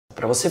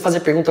Para você fazer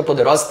pergunta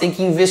poderosa, você tem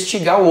que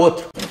investigar o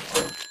outro.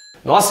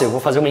 Nossa, eu vou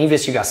fazer uma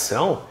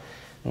investigação,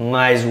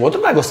 mas o outro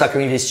não vai gostar que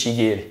eu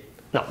investigue ele.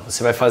 Não,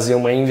 você vai fazer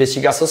uma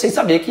investigação sem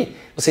saber que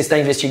você está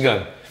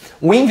investigando.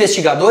 O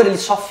investigador, ele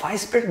só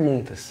faz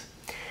perguntas.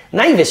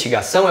 Na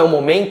investigação é o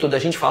momento da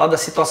gente falar da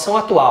situação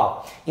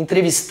atual.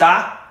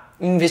 Entrevistar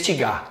e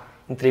investigar.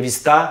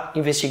 Entrevistar e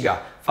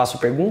investigar. Faço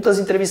perguntas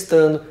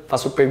entrevistando,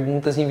 faço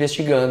perguntas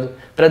investigando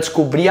para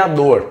descobrir a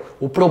dor,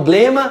 o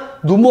problema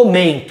do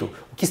momento,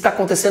 o que está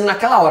acontecendo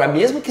naquela hora,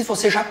 mesmo que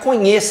você já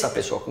conheça a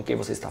pessoa com quem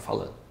você está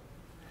falando.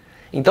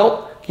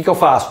 Então, o que eu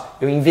faço?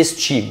 Eu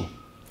investigo.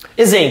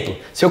 Exemplo,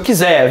 se eu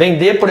quiser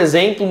vender, por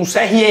exemplo, um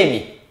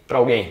CRM para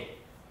alguém,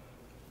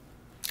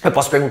 eu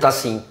posso perguntar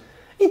assim,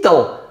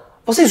 então,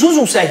 vocês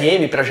usam um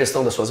CRM para a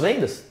gestão das suas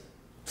vendas?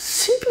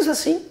 Simples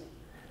assim.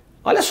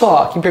 Olha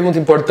só que pergunta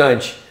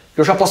importante.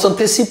 Eu já posso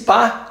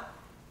antecipar.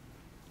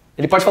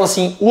 Ele pode falar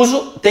assim,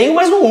 uso, tenho,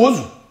 mas não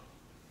uso.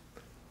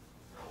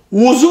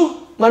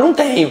 Uso, mas não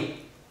tenho.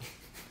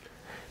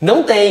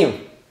 Não tenho.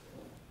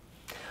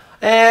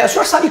 O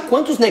senhor sabe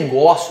quantos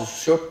negócios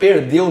o senhor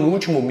perdeu no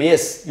último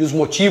mês e os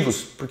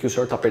motivos por que o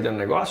senhor está perdendo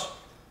negócio?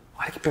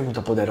 Olha que pergunta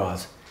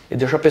poderosa. Eu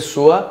deixo a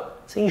pessoa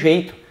sem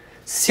jeito.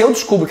 Se eu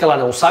descubro que ela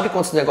não sabe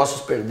quantos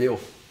negócios perdeu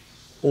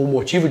ou o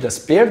motivo das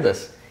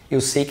perdas, eu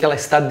sei que ela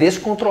está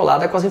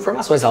descontrolada com as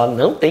informações. Ela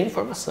não tem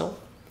informação.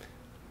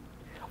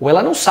 Ou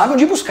ela não sabe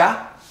onde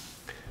buscar.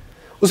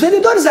 Os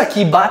vendedores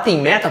aqui batem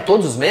meta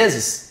todos os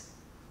meses?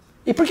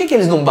 E por que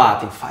eles não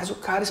batem? Faz o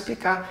cara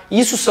explicar.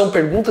 Isso são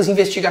perguntas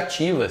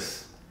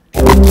investigativas.